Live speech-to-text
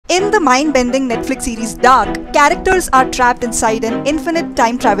In the mind-bending Netflix series Dark, characters are trapped inside an infinite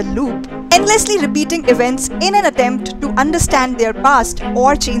time travel loop, endlessly repeating events in an attempt to understand their past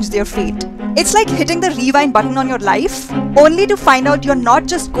or change their fate. It's like hitting the rewind button on your life, only to find out you're not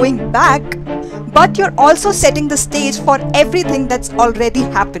just going back, but you're also setting the stage for everything that's already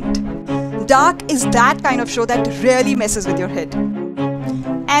happened. Dark is that kind of show that really messes with your head.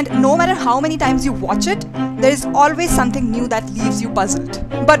 And no matter how many times you watch it, there is always something new that leaves you puzzled.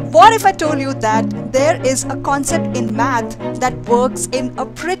 But what if I told you that there is a concept in math that works in a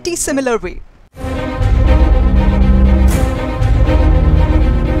pretty similar way?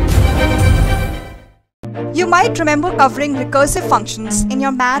 You might remember covering recursive functions in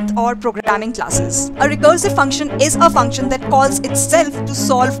your math or programming classes. A recursive function is a function that calls itself to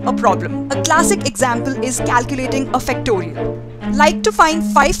solve a problem. A classic example is calculating a factorial. Like to find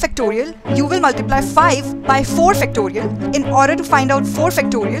 5 factorial, you will multiply 5 by 4 factorial. In order to find out 4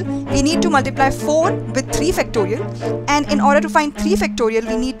 factorial, we need to multiply 4 with 3 factorial. And in order to find 3 factorial,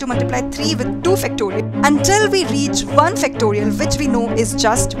 we need to multiply 3 with 2 factorial until we reach 1 factorial, which we know is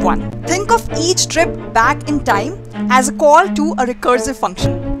just 1. Think of each trip back in time as a call to a recursive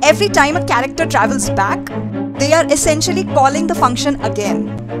function. Every time a character travels back, they are essentially calling the function again,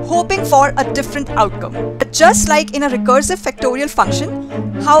 hoping for a different outcome. But just like in a recursive factorial function,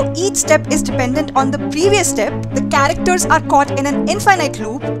 how each step is dependent on the previous step, the characters are caught in an infinite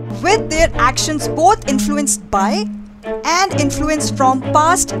loop with their actions both influenced by and influenced from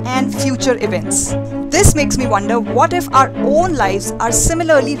past and future events. This makes me wonder, what if our own lives are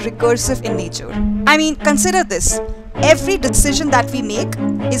similarly recursive in nature? I mean, consider this. Every decision that we make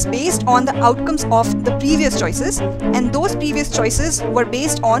is based on the outcomes of the previous choices, and those previous choices were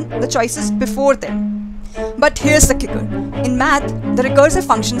based on the choices before them. But here's the kicker. In math, the recursive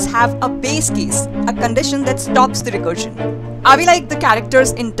functions have a base case, a condition that stops the recursion. Are we like the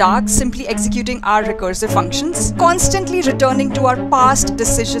characters in Dark, simply executing our recursive functions, constantly returning to our past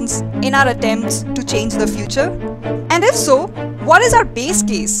decisions in our attempts to change the future? And if so, what is our base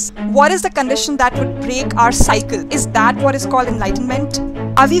case? What is the condition that would break our cycle? Is that what is called enlightenment?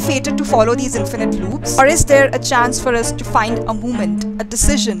 Are we fated to follow these infinite loops? Or is there a chance for us to find a moment, a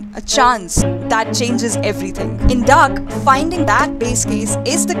decision, a chance that changes everything? In Dark, finding that base case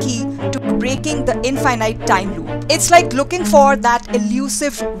is the key to breaking the infinite time loop. It's like looking for that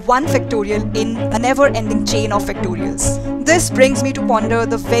elusive 1 factorial in a never-ending chain of factorials. This brings me to ponder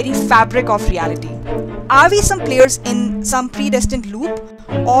the very fabric of reality. Are we some players in some predestined loop,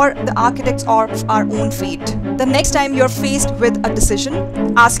 or the architects of our own fate? The next time you're faced with a decision,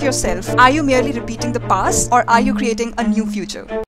 ask yourself, are you merely repeating the past, or are you creating a new future?